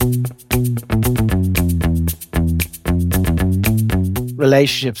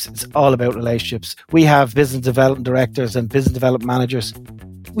relationships. It's all about relationships. We have business development directors and business development managers.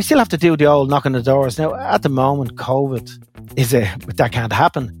 We still have to do the old knock on the doors. Now, at the moment, COVID that can't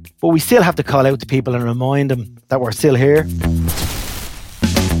happen. But we still have to call out to people and remind them that we're still here.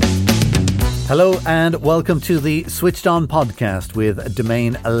 Hello and welcome to the Switched On podcast with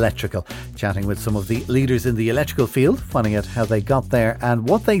Domain Electrical, chatting with some of the leaders in the electrical field, finding out how they got there and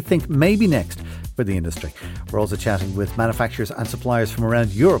what they think may be next for the industry. We're also chatting with manufacturers and suppliers from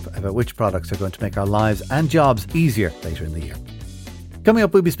around Europe about which products are going to make our lives and jobs easier later in the year. Coming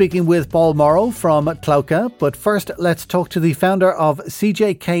up, we'll be speaking with Paul Morrow from Cloca, but first let's talk to the founder of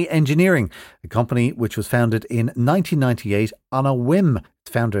CJK Engineering, a company which was founded in 1998 on a whim.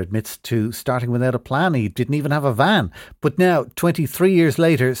 The founder admits to starting without a plan. He didn't even have a van. But now, 23 years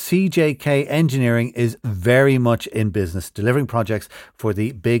later, CJK Engineering is very much in business, delivering projects for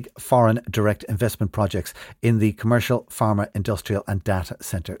the big foreign direct investment projects in the commercial, pharma, industrial and data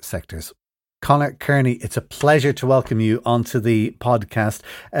centre sectors. Conor Kearney, it's a pleasure to welcome you onto the podcast.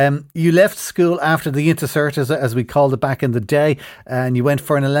 You left school after the Intercert, as we called it back in the day, and you went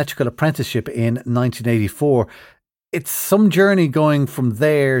for an electrical apprenticeship in 1984. It's some journey going from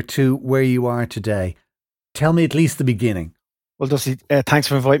there to where you are today. Tell me at least the beginning. Well, Dusty, thanks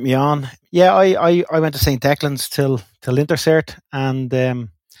for inviting me on. Yeah, I went to St. Declan's till Intercert, and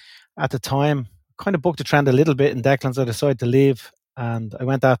at the time, kind of booked a trend a little bit in Declan's. I decided to leave, and I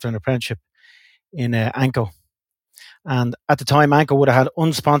went after an apprenticeship in Anco. And at the time, Anco would have had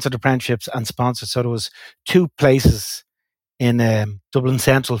unsponsored apprenticeships and sponsored. So there was two places in Dublin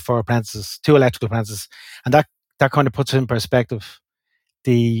Central for apprentices, two electrical apprentices. And that kind of puts it in perspective.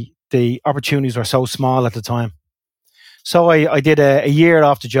 The opportunities were so small at the time. So I did a year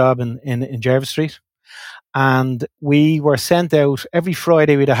off the job in Jervis Street. And we were sent out every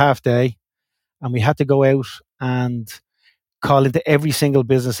Friday with a half day. And we had to go out and call into every single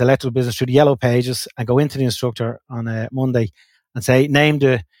electrical business through the yellow pages and go into the instructor on a Monday and say, name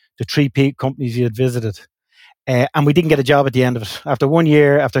the three companies you had visited. And we didn't get a job at the end of it. After 1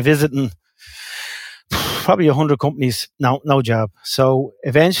 year, after visiting probably 100 companies, no job. So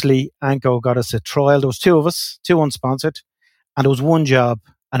eventually Anco got us a trial. There was two of us, two unsponsored, and there was one job,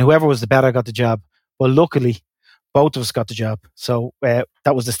 and whoever was the better got the job. Well, luckily, both of us got the job. So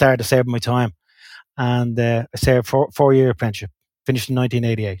that was the start of serving my time. And I served 4-year apprenticeship, finished in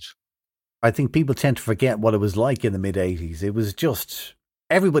 1988. I think people tend to forget what it was like in the mid-80s. It was just,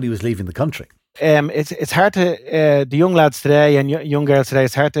 everybody was leaving the country. It's hard to, the young lads today and young girls today,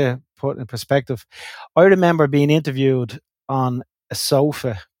 it's hard to put in perspective. I remember being interviewed on a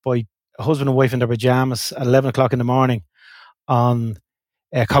sofa by a husband and wife in their pajamas at 11 o'clock in the morning on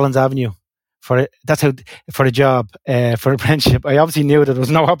Collins Avenue. For a job, for an apprenticeship. I obviously knew that there was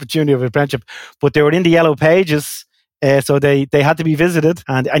no opportunity of an apprenticeship, but they were in the yellow pages, so they had to be visited,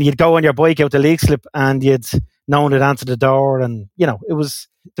 and you'd go on your bike out the leak slip, and you'd no one would answer the door, and there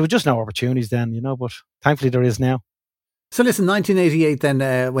were just no opportunities then, but thankfully there is now. So listen, 1988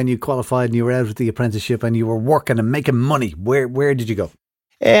 then, when you qualified and you were out of the apprenticeship and you were working and making money, where did you go?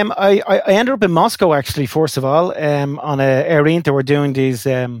 I ended up in Moscow actually. First of all, on Air Inter, we're doing these.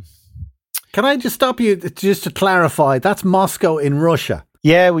 Can I just stop you just to clarify? That's Moscow in Russia.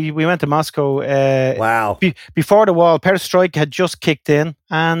 Yeah, we went to Moscow. Wow. Before the wall, Perestroika had just kicked in,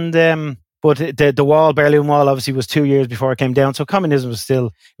 and but the wall, Berlin Wall, obviously was 2 years before it came down. So communism was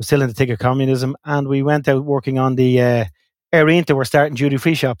still in the thick of communism, and we went out working on the Air Inter. We're starting duty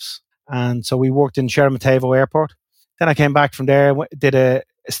free shops, and so we worked in Sheremetyevo Airport. Then I came back from there, did a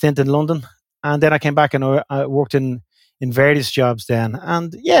stint in London, and then I came back and I worked in various jobs then.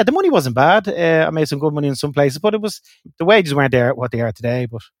 And yeah, the money wasn't bad. I made some good money in some places, but the wages weren't there what they are today,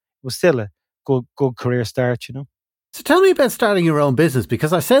 but it was still a good career start, So tell me about starting your own business,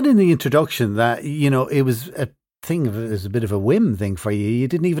 because I said in the introduction that, it was a bit of a whim thing for you. You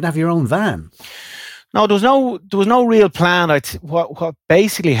didn't even have your own van. No, there was no real plan. What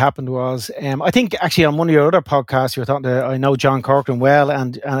basically happened was, I think actually on one of your other podcasts, you were talking to, I know John Corcoran well,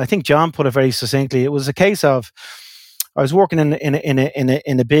 and I think John put it very succinctly. It was a case of, I was working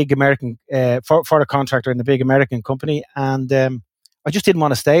in a big American for a contractor in a big American company, and I just didn't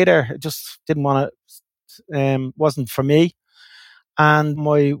want to stay there. I just didn't want to. Wasn't for me. And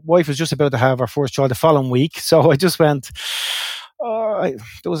my wife was just about to have her first child the following week, so I just went. I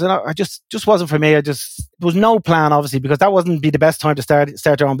just wasn't for me. There was no plan, obviously, because that wasn't be the best time to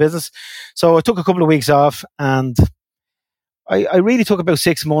start your own business. So I took a couple of weeks off, and I really took about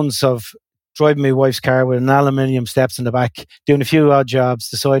 6 months of driving my wife's car with an aluminium steps in the back, doing a few odd jobs,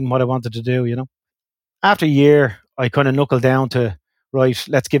 deciding what I wanted to do, After a year, I kind of knuckled down to, right,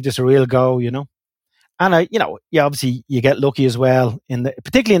 let's give this a real go, And obviously you get lucky as well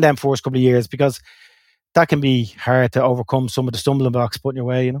particularly in them first couple of years, because that can be hard to overcome some of the stumbling blocks put in your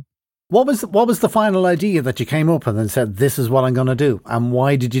way. What was the final idea that you came up with and said, this is what I'm going to do? And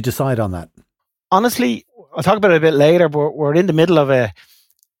why did you decide on that? Honestly, I'll talk about it a bit later, but we're in the middle of a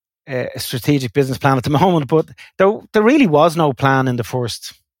strategic business plan at the moment, but there really was no plan in the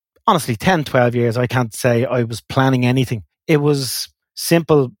first, honestly, 10, 12 years. I can't say I was planning anything. It was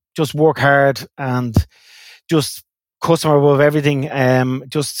simple, just work hard and just customer above everything.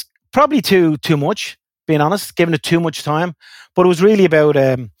 Just probably too much, being honest, giving it too much time. But it was really about,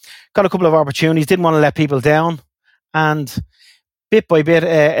 got a couple of opportunities, didn't want to let people down. And bit by bit,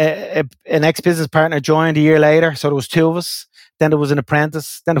 an ex-business partner joined a year later. So there was two of us. Then there was an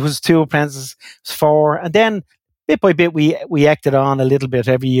apprentice. Then there was two apprentices. It was four. And then bit by bit, we acted on a little bit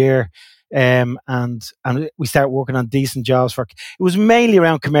every year. And we started working on decent jobs it was mainly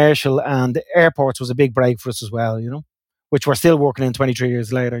around commercial, and airports was a big break for us as well, which we're still working in 23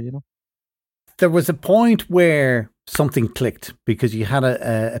 years later, There was a point where something clicked because you had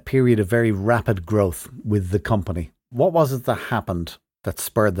a period of very rapid growth with the company. What was it that happened that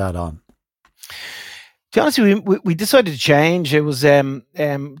spurred that on? To be honest, we decided to change. It was the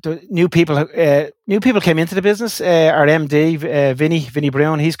new people came into the business. Our MD, Vinny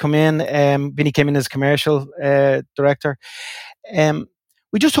Brown, he's come in. Vinny came in as commercial director.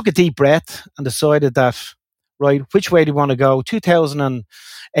 We just took a deep breath and decided that, right, which way do we want to go?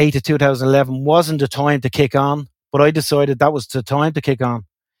 2008 to 2011 wasn't the time to kick on, but I decided that was the time to kick on.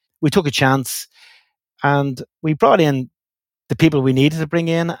 We took a chance and we brought in the people we needed to bring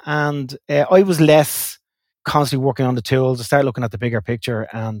in, and I was less constantly working on the tools. I started looking at the bigger picture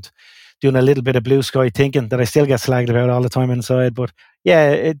and doing a little bit of blue sky thinking that I still get slagged about all the time inside. But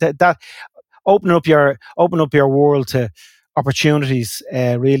yeah, that open up your world to opportunities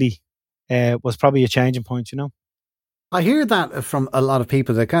really was probably a changing point. I hear that from a lot of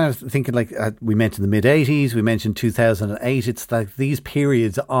people. They're kind of thinking like we mentioned the mid 80s, we mentioned 2008. It's like these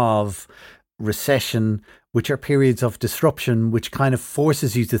periods of recession, which are periods of disruption, which kind of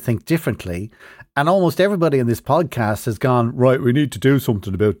forces you to think differently. And almost everybody in this podcast has gone, right, we need to do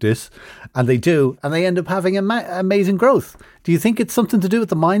something about this. And they do. And they end up having amazing growth. Do you think it's something to do with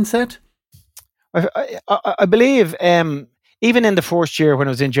the mindset? I believe even in the first year when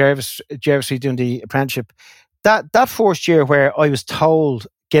I was in Jervis Street doing the apprenticeship, that first year where I was told,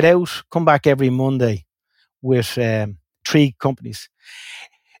 get out, come back every Monday with 3 companies.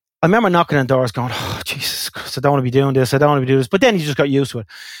 I remember knocking on doors going, oh, Jesus Christ, I don't want to be doing this. But then you just got used to it.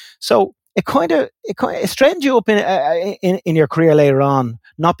 So it straightened you up in your career later on,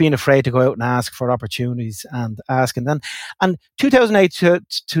 not being afraid to go out and ask for opportunities and asking them. And 2008 to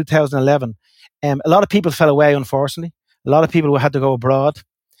 2011, a lot of people fell away, unfortunately. A lot of people had to go abroad.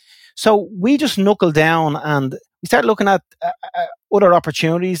 So we just knuckled down and we started looking at other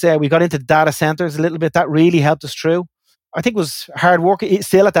opportunities. We got into data centers a little bit. That really helped us through. I think it was hard work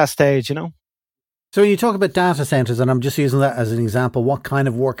still at that stage, So when you talk about data centers, and I'm just using that as an example, what kind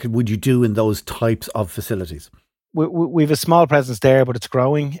of work would you do in those types of facilities? We have a small presence there, but it's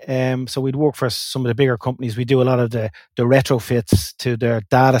growing. So we'd work for some of the bigger companies. We do a lot of the retrofits to their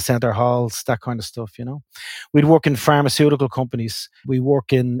data center halls, that kind of stuff, We'd work in pharmaceutical companies. We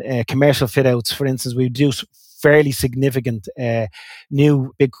work in commercial fit outs. For instance, we do fairly significant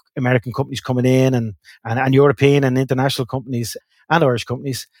new big American companies coming in and European and international companies and Irish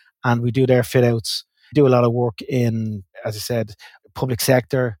companies. And we do their fit outs. Do a lot of work in, as I said, public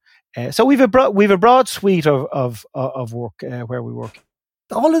sector. So we've a broad suite of work where we work.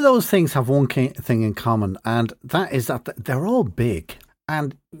 All of those things have one thing in common, and that is that they're all big.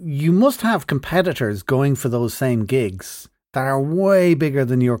 And you must have competitors going for those same gigs that are way bigger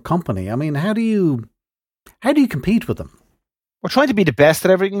than your company. I mean, how do you compete with them? We're trying to be the best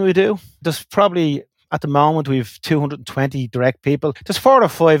at everything we do. There's probably, at the moment, we've 220 direct people. There's 4 or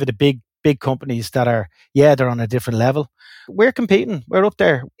 5 of the big companies that are, they're on a different level. We're competing. We're up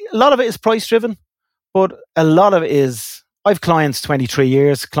there. A lot of it is price driven, but a lot of it is, I've clients 23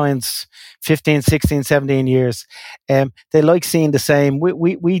 years, clients 15, 16, 17 years. They like seeing the same.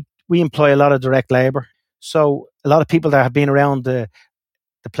 We employ a lot of direct labor. So a lot of people that have been around the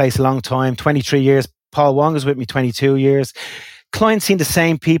place a long time, 23 years. Paul Wong is with me 22 years. Clients seeing the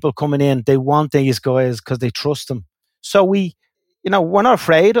same people coming in. They want these guys because they trust them. So we're not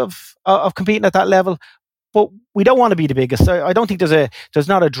afraid of competing at that level, but we don't want to be the biggest. I don't think there's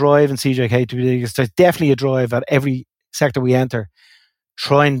not a drive in CJK to be the biggest. There's definitely a drive at every sector we enter,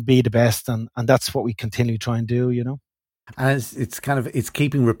 try and be the best, and that's what we continue to try and do. And it's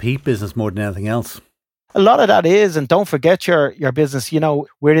keeping repeat business more than anything else. A lot of that is, and don't forget your business.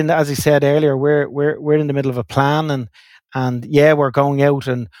 We're in, as I said earlier, we're in the middle of a plan, and yeah, we're going out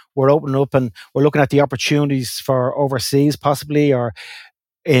and we're opening up and we're looking at the opportunities for overseas, possibly, or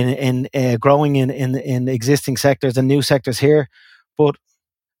in growing in existing sectors and new sectors here. But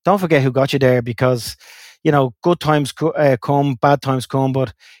don't forget who got you there, because good times come, bad times come,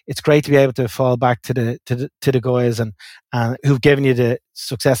 but it's great to be able to fall back to the guys and who've given you the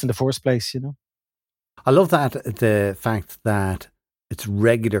success in the first place. I love that, the fact that it's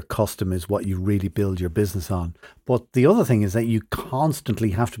regular custom is what you really build your business on. But the other thing is that you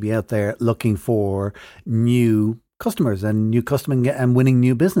constantly have to be out there looking for new customers and new customers and winning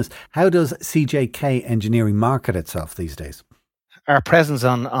new business. How does CJK Engineering market itself these days? Our presence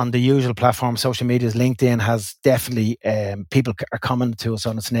on the usual platform, social medias, LinkedIn, has definitely, people are coming to us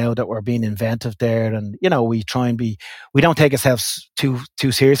on it now that we're being inventive there. And, we try and we don't take ourselves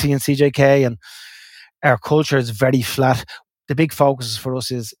too seriously in CJK, and our culture is very flat. The big focus for us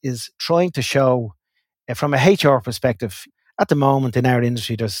is trying to show, from a HR perspective, at the moment in our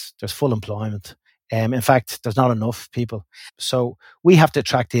industry, there's full employment. In fact, there's not enough people. So we have to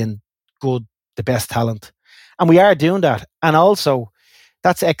attract in the best talent. And we are doing that. And also,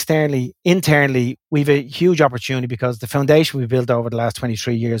 that's externally. Internally, we've a huge opportunity, because the foundation we've built over the last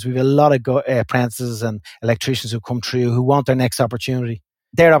 23 years, we've a lot of apprentices and electricians who come through who want their next opportunity.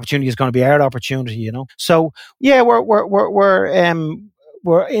 Their opportunity is going to be our opportunity, So yeah, we're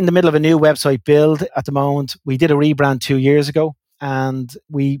in the middle of a new website build at the moment. We did a rebrand 2 years ago, and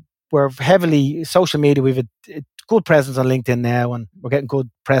we're heavily social media. We've a good presence on LinkedIn now, and we're getting good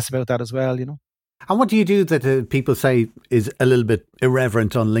press about that as well. And what do you do that people say is a little bit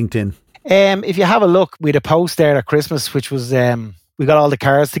irreverent on LinkedIn? If you have a look, we had a post there at Christmas, which was we got all the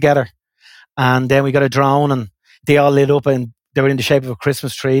cars together, and then we got a drone, and they all lit up, and they were in the shape of a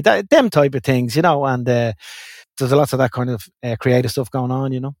Christmas tree. Them type of things, and there's lots of that kind of creative stuff going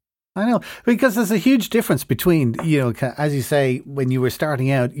on. I know, because there's a huge difference between, as you say, when you were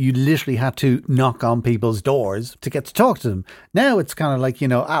starting out, you literally had to knock on people's doors to get to talk to them. Now it's kind of like, you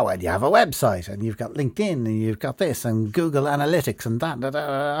have a website and you've got LinkedIn and you've got this and Google Analytics and that.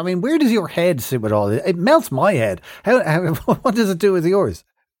 I mean, where does your head sit with all this? It melts my head. What does it do with yours?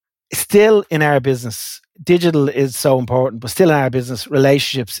 Still in our business, digital is so important, but still in our business,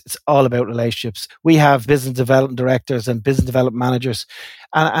 relationships, it's all about relationships. We have business development directors and business development managers,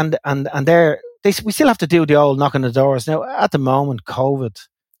 and we still have to do the old knock on the doors. Now, at the moment, COVID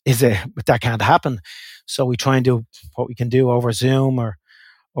that can't happen. So we try and do what we can do over Zoom or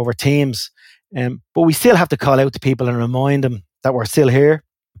over Teams. But we still have to call out to people and remind them that we're still here.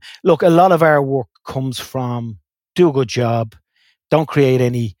 Look, a lot of our work comes from do a good job, don't create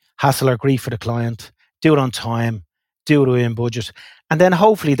any hassle or grief for the client, do it on time, do it within budget, and then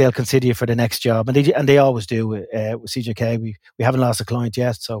hopefully they'll consider you for the next job. And they always do with CJK. We haven't lost a client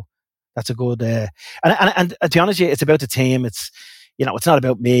yet, so that's a good. And to be honest with you, it's about the team. It's it's not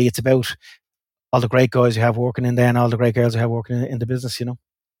about me. It's about all the great guys you have working in there and all the great girls you have working in the business.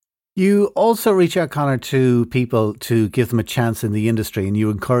 You also reach out, Conor, to people to give them a chance in the industry, and you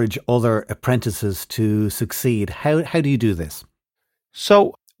encourage other apprentices to succeed. How do you do this?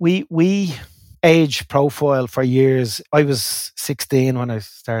 So we age profile for years. I was 16 when I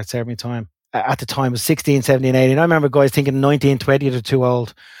started serving time. At the time, I was 16, 17, 18. I remember guys thinking 19, 20, they're too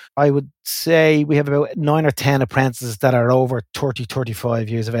old. I would say we have about 9 or 10 apprentices that are over 30, 35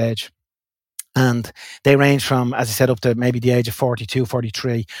 years of age. And they range from, as I said, up to maybe the age of 42,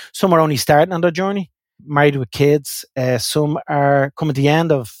 43. Some are only starting on their journey, married with kids. Some are coming to the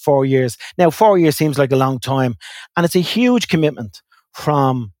end of 4 years. Now, 4 years seems like a long time. And it's a huge commitment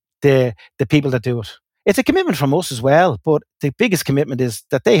from the people that do it. It's a commitment from us as well, but the biggest commitment is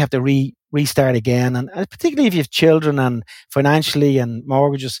that they have to restart again, and particularly if you have children and financially and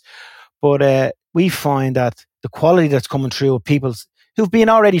mortgages. But we find that the quality that's coming through of people who've been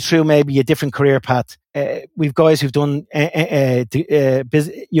already through maybe a different career path. We've guys who've done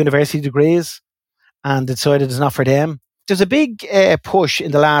university degrees and decided it's not for them. There's a big push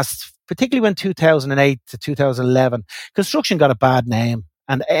in the last, particularly when 2008 to 2011, construction got a bad name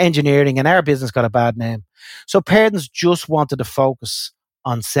and engineering and our business got a bad name. So parents just wanted to focus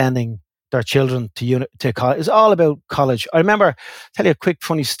on sending their children to college. It's all about college. I remember, I'll tell you a quick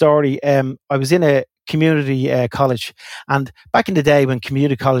funny story. I was in a community college, and back in the day when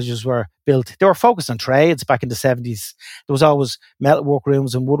community colleges were built, they were focused on trades. Back in the 70s, there was always metalwork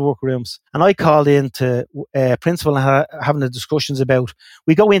rooms and woodwork rooms. And I called in to principal and having the discussions about,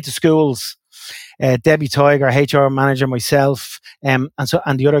 we go into schools, Debbie Tiger, HR manager, myself, and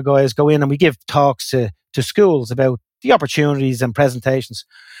the other guys go in and we give talks to schools about the opportunities and presentations.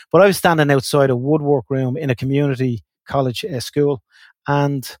 But I was standing outside a woodwork room in a community college school,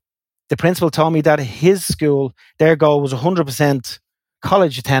 and the principal told me that his school, their goal was 100%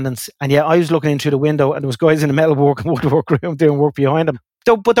 college attendance, and yet I was looking in through the window and there was guys in the metalwork and woodwork room doing work behind them.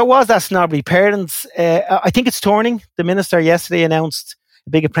 But there was that snobbery. Parents, I think it's turning. The minister yesterday announced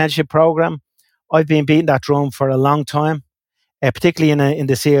a big apprenticeship program. I've been beating that drum for a long time, particularly in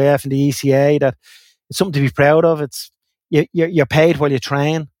the CIF and the ECA, that it's something to be proud of. It's you're paid while you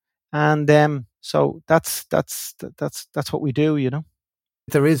train, and so that's what we do, you know.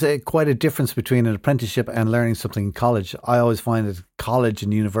 There is quite a difference between an apprenticeship and learning something in college. I always find that college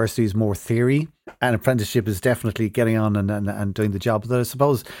and university is more theory, and apprenticeship is definitely getting on and doing the job. But I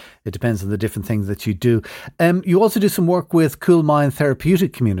suppose it depends on the different things that you do. You also do some work with Coolmine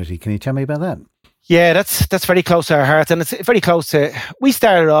Therapeutic Community. Can you tell me about that? Yeah, that's very close to our heart, and it's very close to. We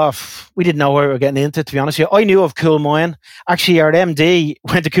started off, we didn't know where we were getting into. To be honest with you, I knew of Coolmine. Actually, our MD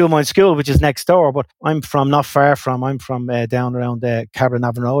went to Coolmine School, which is next door. But I'm from down around the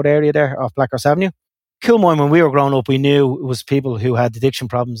Cabra-Navan Road area there, off Blackhorse Avenue. Coolmine, when we were growing up, we knew it was people who had addiction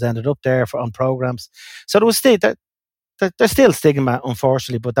problems ended up there on programs. So there was there's still stigma,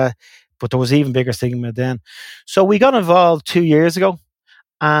 unfortunately, but there was even bigger stigma then. So we got involved 2 years ago.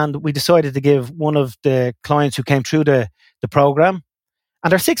 And we decided to give one of the clients who came through the program,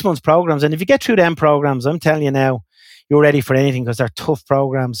 and they're 6 months programs. And if you get through them programs, I'm telling you now, you're ready for anything, because they're tough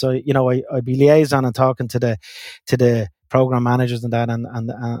programs. So, you know, I'd be liaison and talking to the program managers and that, and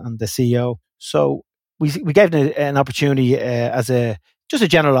the CEO. So we gave them an opportunity as just a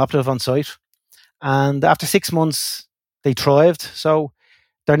general operative on site. And after 6 months, they thrived. So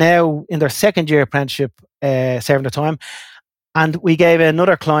they're now in their second year apprenticeship, serving their time. And we gave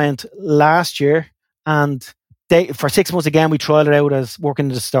another client last year, and for 6 months again, we trialed it out as working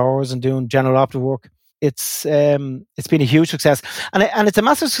in the stores and doing general operative work. It's been a huge success, and it's a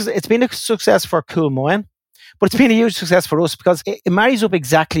massive. It's been a success for Coolmine, but it's been a huge success for us because it marries up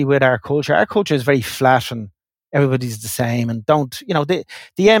exactly with our culture. Our culture is very flat, and everybody's the same. And the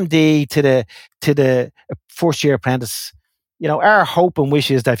MD to the first year apprentice. You know, our hope and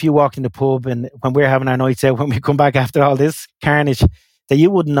wish is that if you walk in the pub and when we're having our nights out, when we come back after all this carnage, that you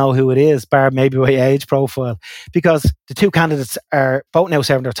wouldn't know who it is, bar maybe by age profile, because the two candidates are both now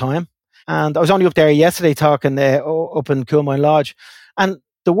serving their time. And I was only up there yesterday talking up in Coolmine Lodge, and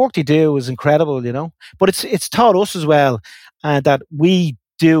the work they do is incredible, you know. But it's taught us as well that we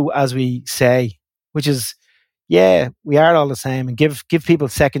do as we say, which is, yeah, we are all the same, and give people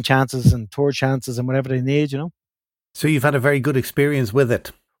second chances and third chances and whatever they need, you know. So you've had a very good experience with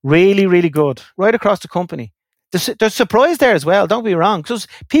it. Really, really good. Right across the company. There's surprise there as well, don't be wrong. Because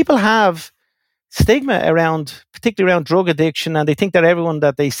people have stigma particularly around drug addiction, and they think that everyone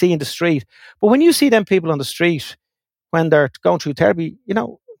that they see in the street. But when you see them people on the street, when they're going through therapy, you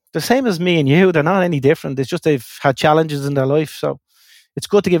know, the same as me and you, they're not any different. It's just they've had challenges in their life. So it's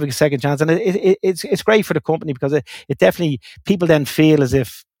good to give it a second chance. And it's great for the company, because it definitely, people then feel as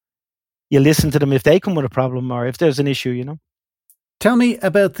if you listen to them if they come with a problem or if there's an issue, you know. Tell me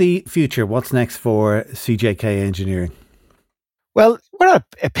about the future. What's next for CJK Engineering? Well, we're at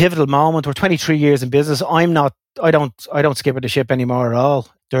a pivotal moment. We're 23 years in business. I don't skip at the ship anymore at all.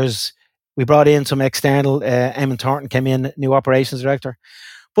 We brought in some external, Eamon Thornton came in, new operations director.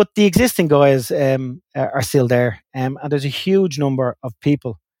 But the existing guys are still there. And there's a huge number of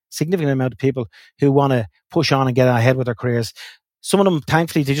people, significant amount of people who want to push on and get ahead with their careers. Some of them,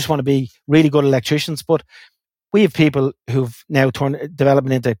 thankfully, they just want to be really good electricians. But we have people who've now turned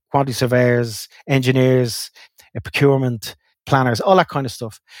development into quantity surveyors, engineers, procurement, planners, all that kind of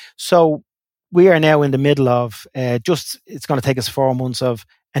stuff. So we are now in the middle of it's going to take us 4 months of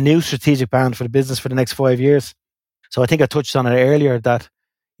a new strategic plan for the business for the next 5 years. So I think I touched on it earlier that,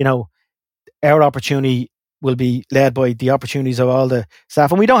 you know, our opportunity will be led by the opportunities of all the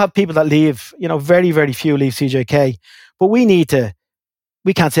staff. And we don't have people that leave, you know, very, very few leave CJK. But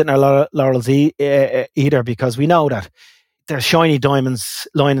we can't sit in our laurels either, because we know that there's shiny diamonds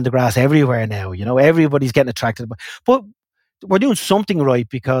lying in the grass everywhere now. You know, everybody's getting attracted. But we're doing something right,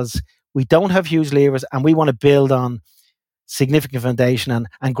 because we don't have huge levers, and we want to build on significant foundation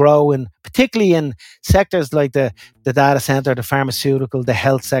and grow in, particularly in sectors like the data center, the pharmaceutical, the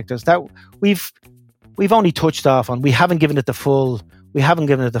health sectors that we've only touched off on. We haven't given it the full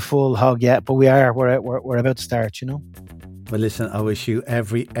hog yet, but we're about to start, you know. Well, listen, I wish you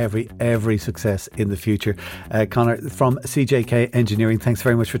every success in the future. Conor from CJK Engineering, thanks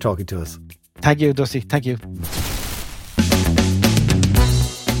very much for talking to us. Thank you, Dusty. Thank you.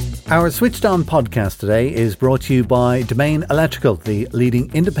 Our Switched On podcast today is brought to you by Domain Electrical, the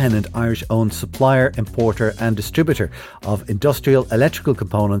leading independent Irish-owned supplier, importer and distributor of industrial electrical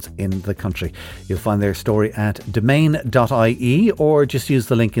components in the country. You'll find their story at domain.ie or just use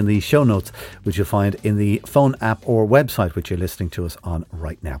the link in the show notes, which you'll find in the phone app or website which you're listening to us on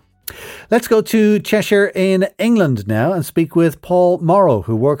right now. Let's go to Cheshire in England now and speak with Paul Morrow,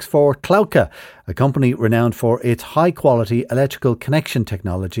 who works for Klauke, a company renowned for its high-quality electrical connection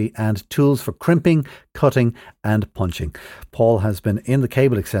technology and tools for crimping, cutting and punching. Paul has been in the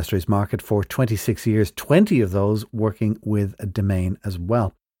cable accessories market for 26 years, 20 of those working with Domain as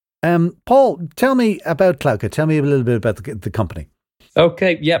well. Paul, tell me about Klauke. Tell me a little bit about the company.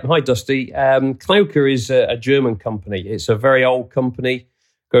 Okay, yep. Hi, Dusty. Klauke is a German company. It's a very old company,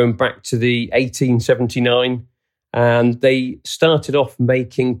 going back to the 1879, and they started off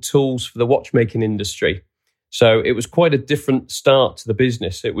making tools for the watchmaking industry. So it was quite a different start to the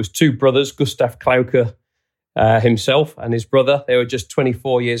business. It was two brothers, Gustav Klauke himself and his brother. They were just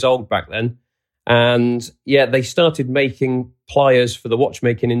 24 years old back then. And yeah, they started making pliers for the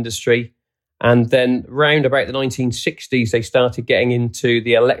watchmaking industry. And then round about the 1960s, they started getting into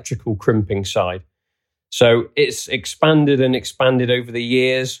the electrical crimping side. So it's expanded and expanded over the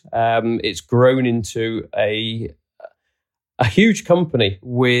years. It's grown into a huge company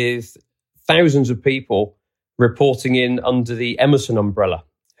with thousands of people reporting in under the Emerson umbrella,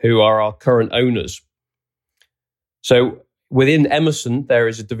 who are our current owners. So within Emerson, there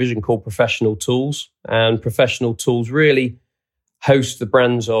is a division called Professional Tools, and Professional Tools really host the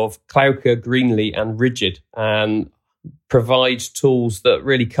brands of Klauke, Greenlee and Rigid, and provides tools that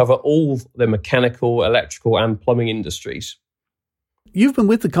really cover all the mechanical, electrical and plumbing industries. You've been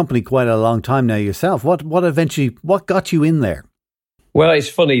with the company quite a long time now yourself. What got you in there? Well, it's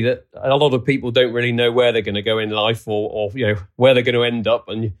funny that a lot of people don't really know where they're going to go in life or where they're going to end up,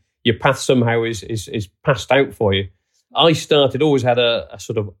 and your path somehow is passed out for you. I always had a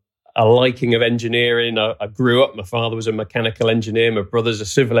sort of a liking of engineering. I grew up, my father was a mechanical engineer, my brother's a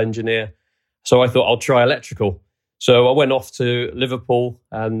civil engineer. So I thought I'll try electrical. So I went off to Liverpool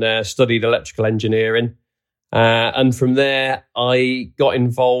and studied electrical engineering. And from there, I got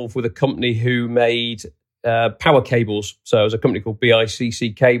involved with a company who made power cables. So it was a company called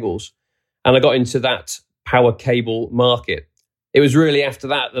BICC Cables. And I got into that power cable market. It was really after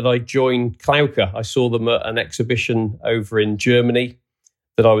that I joined Klauke. I saw them at an exhibition over in Germany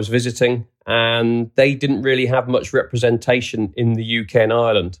that I was visiting, and they didn't really have much representation in the UK and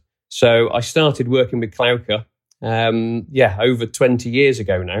Ireland. So I started working with Klauke, over 20 years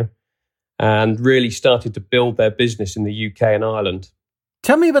ago now, and really started to build their business in the UK and Ireland.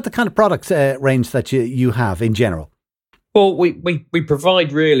 Tell me about the kind of products range that you have in general. Well, we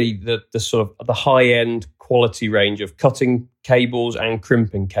provide really the sort of the high-end quality range of cutting cables and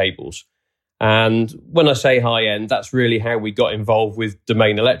crimping cables. And when I say high-end, that's really how we got involved with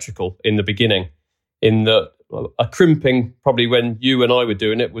Domain Electrical in the beginning. In that a crimping, probably when you and I were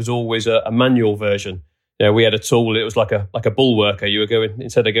doing it, was always a manual version. You know, we had a tool. It was like a bull worker. You were going,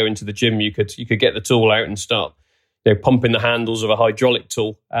 instead of going to the gym, you could get the tool out and start, pumping the handles of a hydraulic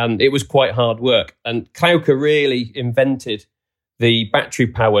tool, and it was quite hard work. And Klauke really invented the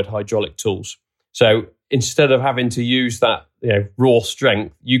battery-powered hydraulic tools. So instead of having to use that raw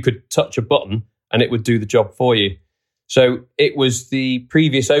strength, you could touch a button and it would do the job for you. So it was the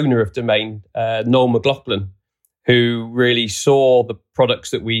previous owner of Domain, Noel McLaughlin, who really saw the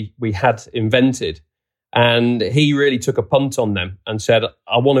products that we had invented. And he really took a punt on them and said,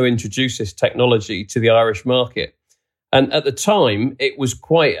 I want to introduce this technology to the Irish market. And at the time, it was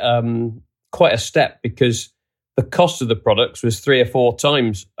quite a step, because the cost of the products was 3 or 4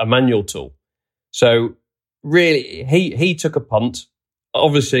 times a manual tool. So really, he took a punt.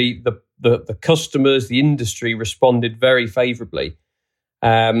 Obviously, the customers, the industry responded very favourably.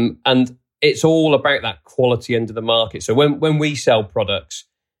 And it's all about that quality end of the market. So when we sell products,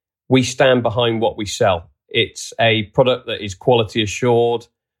 we stand behind what we sell. It's a product that is quality assured.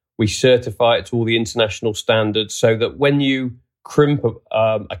 We certify it to all the international standards, so that when you crimp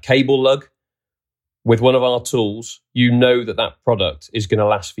a cable lug with one of our tools, you know that product is going to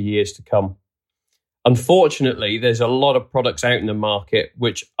last for years to come. Unfortunately, there's a lot of products out in the market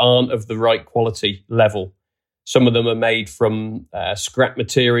which aren't of the right quality level. Some of them are made from scrap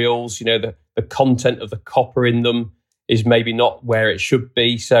materials. The content of the copper in them is maybe not where it should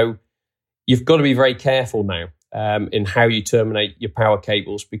be. So you've got to be very careful now in how you terminate your power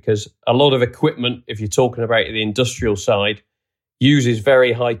cables, because a lot of equipment, if you're talking about the industrial side, uses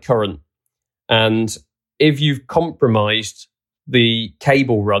very high current. And if you've compromised the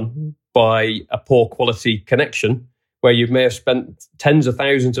cable run by a poor quality connection, where you may have spent tens of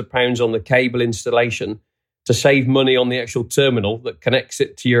thousands of pounds on the cable installation to save money on the actual terminal that connects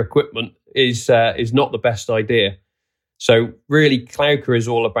it to your equipment is not the best idea. So really, Klauka is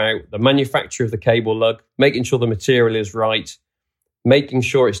all about the manufacture of the cable lug, making sure the material is right, making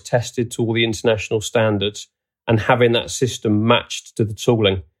sure it's tested to all the international standards, and having that system matched to the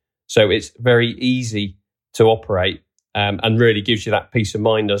tooling. So it's very easy to operate, and really gives you that peace of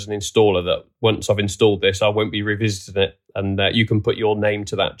mind as an installer that once I've installed this, I won't be revisiting it, and you can put your name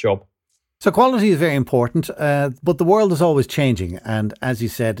to that job. So quality is very important, but the world is always changing. And as you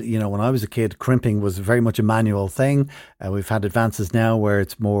said, when I was a kid, crimping was very much a manual thing. We've had advances now where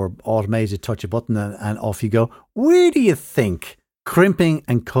it's more automated, touch a button and off you go. Where do you think crimping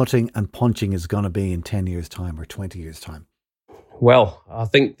and cutting and punching is going to be in 10 years' time or 20 years' time? Well, I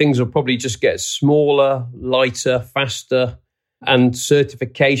think things will probably just get smaller, lighter, faster, and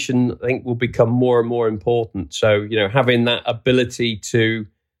certification, I think, will become more and more important. So, having that ability to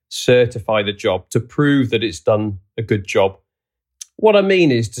certify the job, to prove that it's done a good job. What I mean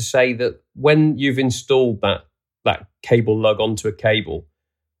is to say that when you've installed that cable lug onto a cable,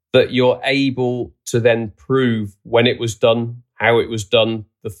 that you're able to then prove when it was done, how it was done,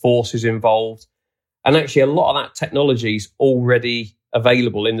 the forces involved. And actually, a lot of that technology is already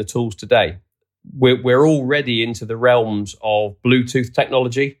available in the tools today. We're already into the realms of Bluetooth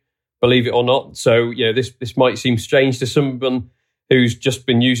technology, believe it or not. So, this might seem strange to someone who's just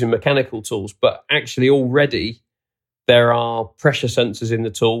been using mechanical tools, but actually already there are pressure sensors in the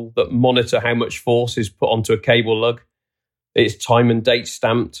tool that monitor how much force is put onto a cable lug. It's time and date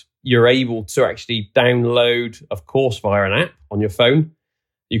stamped. You're able to actually download, of course, via an app on your phone.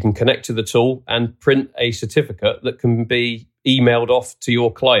 You can connect to the tool and print a certificate that can be emailed off to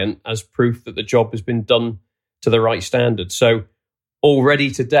your client as proof that the job has been done to the right standard. So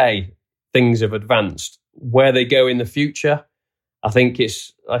already today, things have advanced. Where they go in the future, I think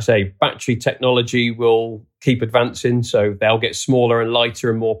battery technology will keep advancing, so they'll get smaller and lighter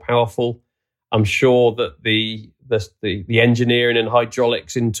and more powerful. I'm sure that the engineering and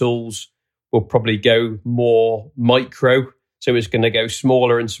hydraulics in tools will probably go more micro, so it's going to go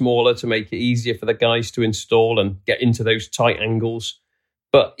smaller and smaller to make it easier for the guys to install and get into those tight angles.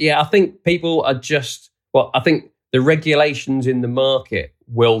 But yeah, I think people are I think the regulations in the market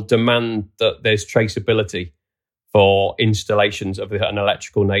will demand that there's traceability for installations of an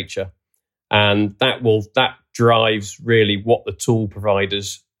electrical nature. And that drives really what the tool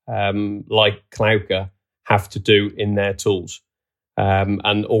providers like Klauka have to do in their tools.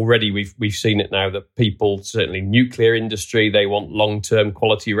 And already we've seen it now that people, certainly nuclear industry, they want long-term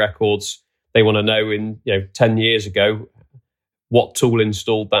quality records. They want to know 10 years ago what tool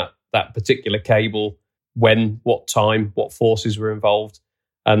installed that particular cable, when, what time, what forces were involved.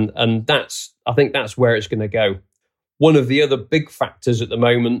 And I think that's where it's going to go. One of the other big factors at the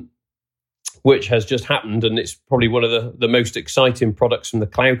moment, which has just happened, and it's probably one of the most exciting products from the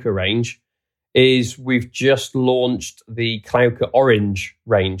Klauka range, is we've just launched the Klauka Orange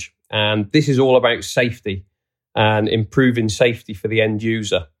range. And this is all about safety and improving safety for the end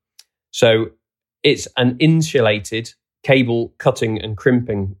user. So it's an insulated cable cutting and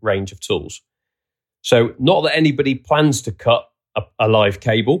crimping range of tools. So not that anybody plans to cut a live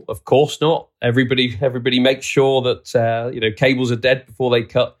cable, of course not. Everybody makes sure that cables are dead before they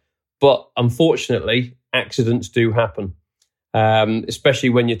cut. But unfortunately, accidents do happen, especially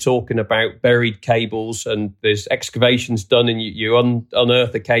when you're talking about buried cables and there's excavations done and you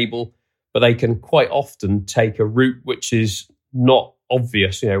unearth a cable, but they can quite often take a route which is not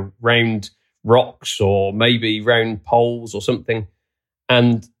obvious, round rocks or maybe round poles or something.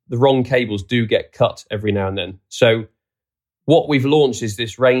 And the wrong cables do get cut every now and then. So what we've launched is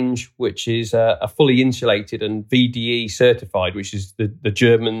this range, which is a fully insulated and VDE certified, which is the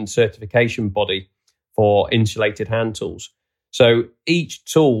German certification body for insulated hand tools. So each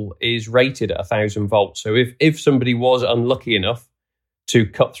tool is rated at 1,000 volts. So if somebody was unlucky enough to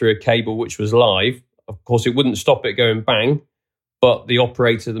cut through a cable which was live, of course, it wouldn't stop it going bang, but the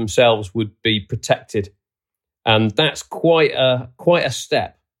operator themselves would be protected. And that's quite a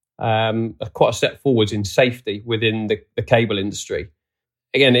step. Quite a step forwards in safety within the cable industry.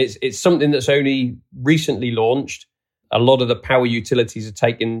 Again, it's something that's only recently launched. A lot of the power utilities are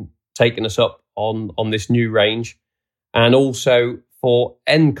taking us up on this new range. And also for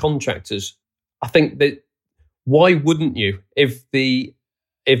end contractors, I think that why wouldn't you? If the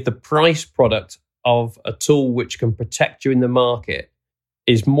price product of a tool which can protect you in the market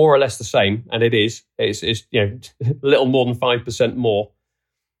is more or less the same, and it's a little more than 5% more,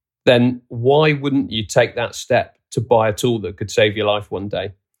 then why wouldn't you take that step to buy a tool that could save your life one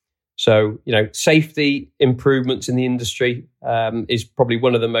day? So, safety improvements in the industry is probably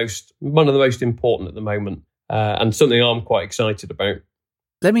one of the most important at the moment, and something I'm quite excited about.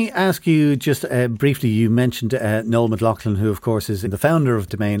 Let me ask you just briefly, you mentioned Noel McLaughlin, who of course is the founder of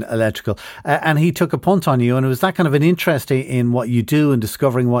Domain Electrical, and he took a punt on you, and it was that kind of an interest in what you do and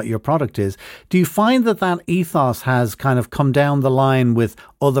discovering what your product is. Do you find that ethos has kind of come down the line with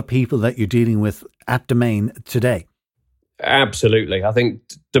other people that you're dealing with at Domain today? Absolutely. I think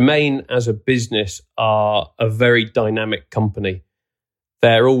Domain as a business are a very dynamic company.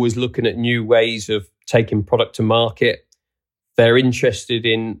 They're always looking at new ways of taking product to market. They're interested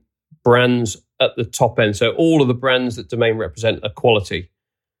in brands at the top end. So all of the brands that Domain represent are quality.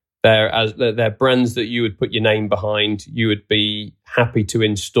 They're brands that you would put your name behind, you would be happy to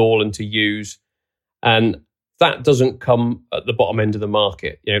install and to use. And that doesn't come at the bottom end of the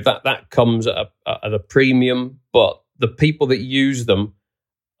market. That comes at a premium, but the people that use them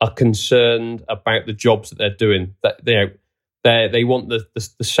are concerned about the jobs that they're doing. That they want the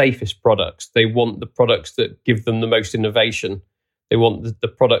safest products. They want the products that give them the most innovation. They want the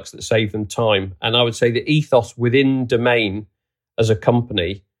products that save them time. And I would say the ethos within Domain as a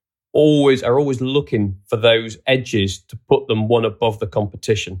company are always looking for those edges to put them one above the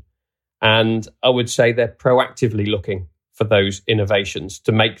competition. And I would say they're proactively looking for those innovations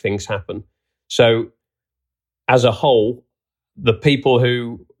to make things happen. So as a whole, the people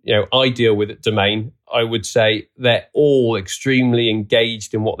who I deal with at Domain, I would say they're all extremely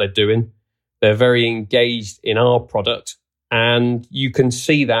engaged in what they're doing. They're very engaged in our product. And you can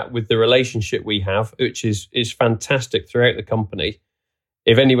see that with the relationship we have, which is fantastic throughout the company.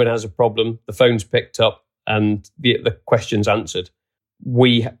 If anyone has a problem, the phone's picked up and the question's answered.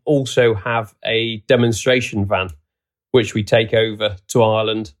 We also have a demonstration van, which we take over to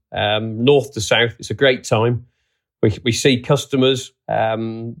Ireland, north to south. It's a great time. We see customers,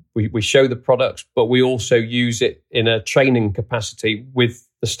 we show the products, but we also use it in a training capacity with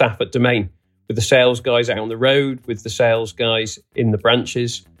the staff at Domain, with the sales guys out on the road, with the sales guys in the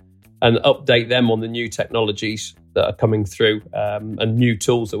branches, and update them on the new technologies that are coming through and new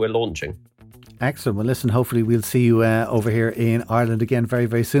tools that we're launching. Excellent. Well, listen, hopefully we'll see you over here in Ireland again very,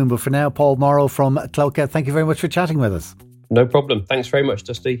 very soon. But for now, Paul Morrow from Cloca, thank you very much for chatting with us. No problem. Thanks very much,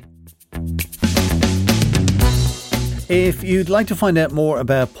 Dusty. If you'd like to find out more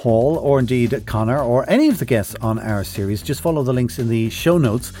about Paul or indeed Conor or any of the guests on our series, just follow the links in the show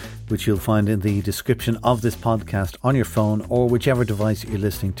notes, which you'll find in the description of this podcast on your phone or whichever device you're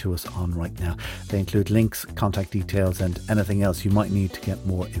listening to us on right now. They include links, contact details and anything else you might need to get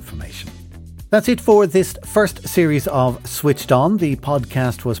more information. That's it for this first series of Switched On. The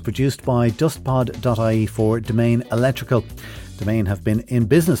podcast was produced by dustpod.ie for Domain Electrical. Domain have been in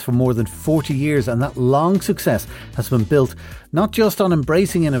business for more than 40 years, and that long success has been built not just on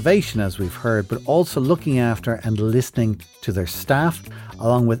embracing innovation, as we've heard, but also looking after and listening to their staff,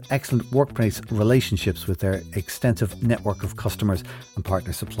 along with excellent workplace relationships with their extensive network of customers and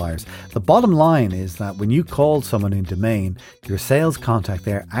partner suppliers. The bottom line is that when you call someone in Domain, your sales contact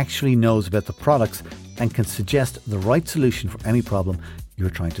there actually knows about the products and can suggest the right solution for any problem you're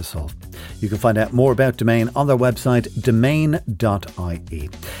trying to solve. You can find out more about Domain on their website, domain.ie.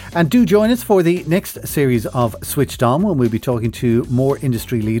 And do join us for the next series of Switched On, when we'll be talking to more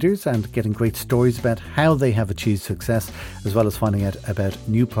industry leaders and getting great stories about how they have achieved success, as well as finding out about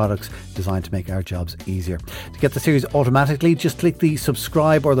new products designed to make our jobs easier. To get the series automatically, just click the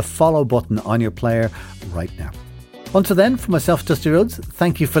subscribe or the follow button on your player right now. Until then, for myself, Dusty Rhodes,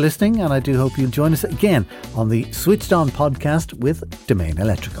 thank you for listening, and I do hope you'll join us again on the Switched On podcast with Domain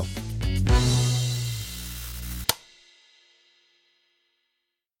Electrical.